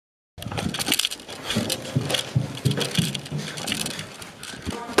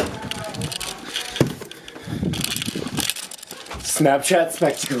Snapchat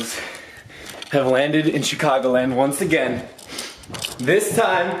spectacles have landed in Chicagoland once again. This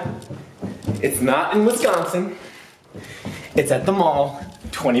time, it's not in Wisconsin. It's at the mall,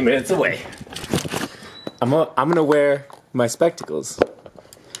 20 minutes away. I'm gonna wear my spectacles.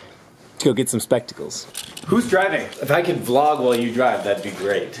 Let's go get some spectacles. Who's driving? If I could vlog while you drive, that'd be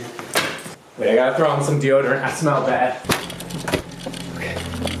great. Wait, I gotta throw on some deodorant. I smell bad. Okay.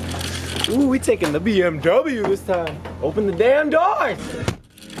 Ooh, we taking the BMW this time. Open the damn door.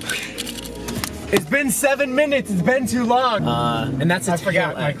 It's been 7 minutes. It's been too long. And that's I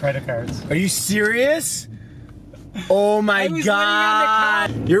forgot my credit cards. Are you serious? Oh my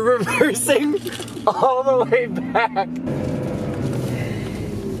God! You're reversing all the way back.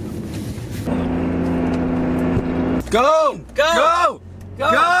 Go! Go!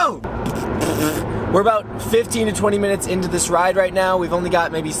 Go! Go! We're about 15 to 20 minutes into this ride right now. We've only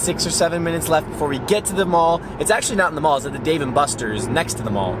got maybe 6 or 7 minutes left before we get to the mall. It's actually not in the mall, it's at the Dave & Buster's next to the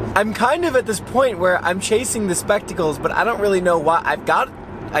mall. I'm kind of at this point where I'm chasing the spectacles, but I don't really know why. I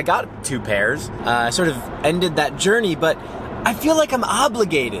got 2 pairs. I sort of ended that journey, but I feel like I'm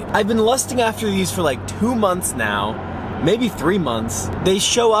obligated. I've been lusting after these for like 2 months now, maybe 3 months. They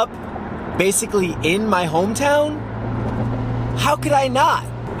show up basically in my hometown. How could I not?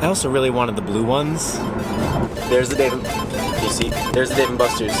 I also really wanted the blue ones. There's the Dave & you see? There's the Dave &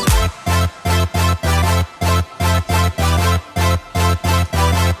 Buster's.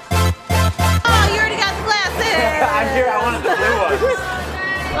 Oh, you already got the glasses! I'm here, I wanted the blue ones.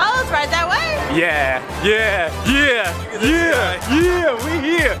 Well, let's ride that way. Yeah, we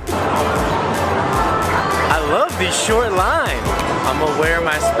here. I love these short lines. I'm gonna wear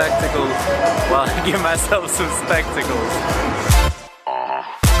my spectacles while I give myself some spectacles.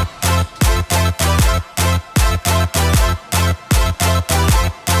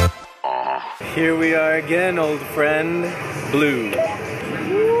 Here we are again, old friend. Blue.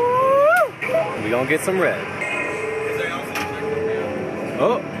 We gonna get some red.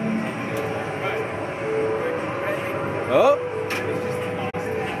 Oh. Oh.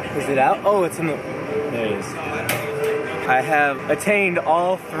 Is it out? Oh, it's in the... There it is. I have attained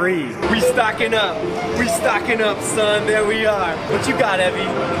all 3. We stocking up. We stocking up, son. There we are. What you got, Evie?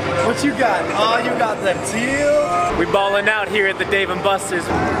 What you got? Oh, you got the deal. We balling out here at the Dave & Buster's.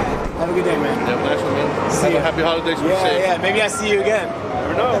 Have a good day, man. Have a nice one, man. See you. Happy holidays. Yeah. Maybe I see you again.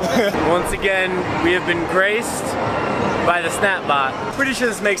 Never know. Once again, we have been graced by the Snapbot. Pretty sure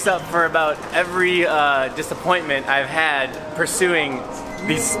this makes up for about every disappointment I've had pursuing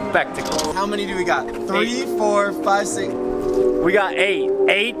these spectacles. How many do we got? 3, 4, 5, 6. We got 8.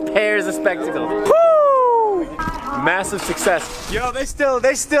 8 pairs of spectacles. Woo! Massive success. Yo, they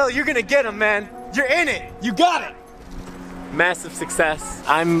still, you're gonna get them, man. You're in it. You got it. Massive success.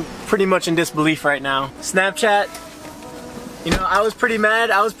 I'm pretty much in disbelief right now. Snapchat, you know, I was pretty mad.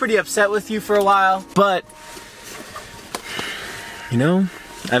 I was pretty upset with you for a while, but you know,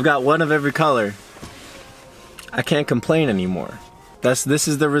 I've got one of every color. I can't complain anymore. This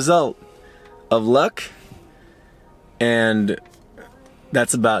is the result of luck, and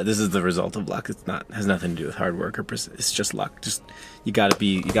this is the result of luck. It's not, has nothing to do with hard work or it's just luck. Just, you gotta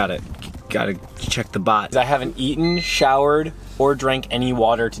check the bot. I haven't eaten, showered, or drank any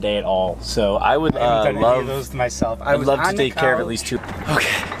water today at all. So I would love those myself. I would love to take care of at least 2.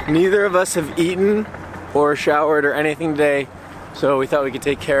 Okay, neither of us have eaten or showered or anything today. So we thought we could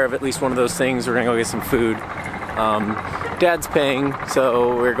take care of at least one of those things. We're gonna go get some food. Dad's paying,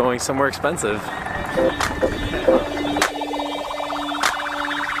 so we're going somewhere expensive.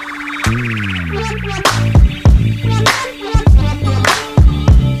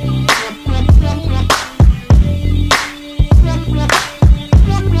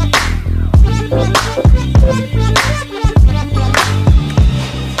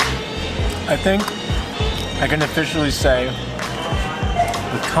 I think I can officially say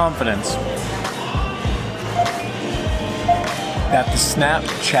with confidence that the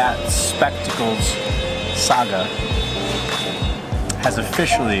Snapchat spectacles saga has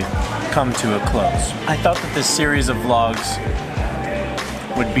officially come to a close. I thought that this series of vlogs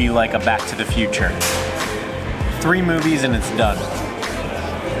would be like a Back to the Future. 3 movies and it's done.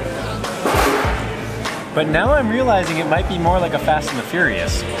 But now I'm realizing it might be more like a Fast and the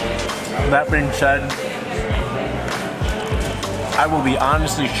Furious. That being said, I will be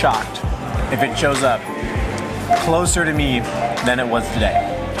honestly shocked if it shows up closer to me than it was today.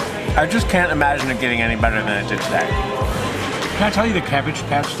 I just can't imagine it getting any better than it did today. Can I tell you the Cabbage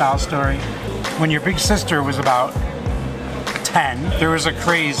Patch Doll story? When your big sister was about 10, there was a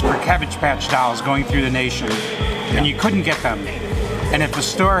craze for Cabbage Patch Dolls going through the nation, and you couldn't get them. And if the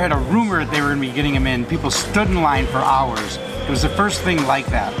store had a rumor that they were going to be getting them in, people stood in line for hours It was the first thing like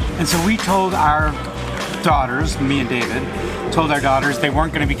that. And so we told our daughters, me and David, told our daughters they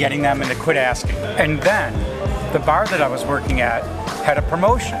weren't going to be getting them and to quit asking. And then the bar that I was working at had a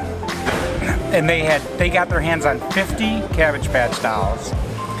promotion. And they got their hands on 50 Cabbage Patch dolls.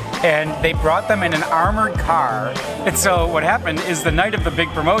 And they brought them in an armored car. And so what happened is the night of the big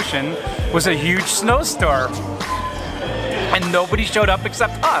promotion was a huge snowstorm. And nobody showed up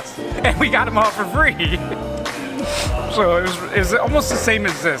except us. And we got them all for free. So it was almost the same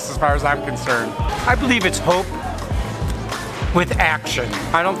as this, as far as I'm concerned. I believe it's hope with action.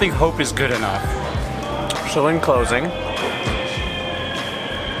 I don't think hope is good enough. So in closing,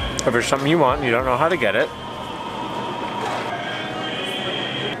 if there's something you want and you don't know how to get it,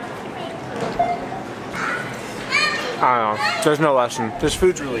 I don't know. There's no lesson. This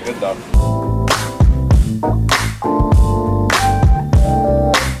food's really good though.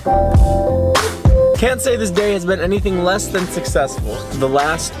 Can't say this day has been anything less than successful. The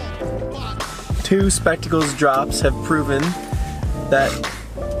last 2 spectacles drops have proven that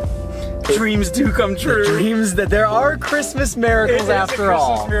Dreams do come true. dreams that there are Christmas miracles after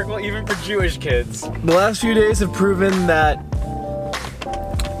all. Christmas miracle even for Jewish kids. The last few days have proven that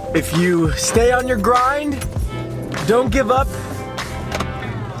if you stay on your grind, don't give up,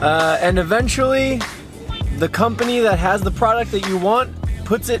 and eventually the company that has the product that you want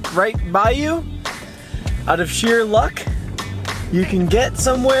puts it right by you, out of sheer luck, you can get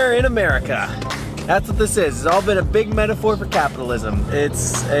somewhere in America. That's what this is. It's all been a big metaphor for capitalism.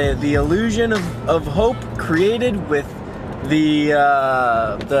 It's the illusion of hope created with the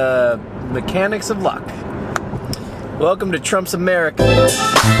mechanics of luck. Welcome to Trump's America.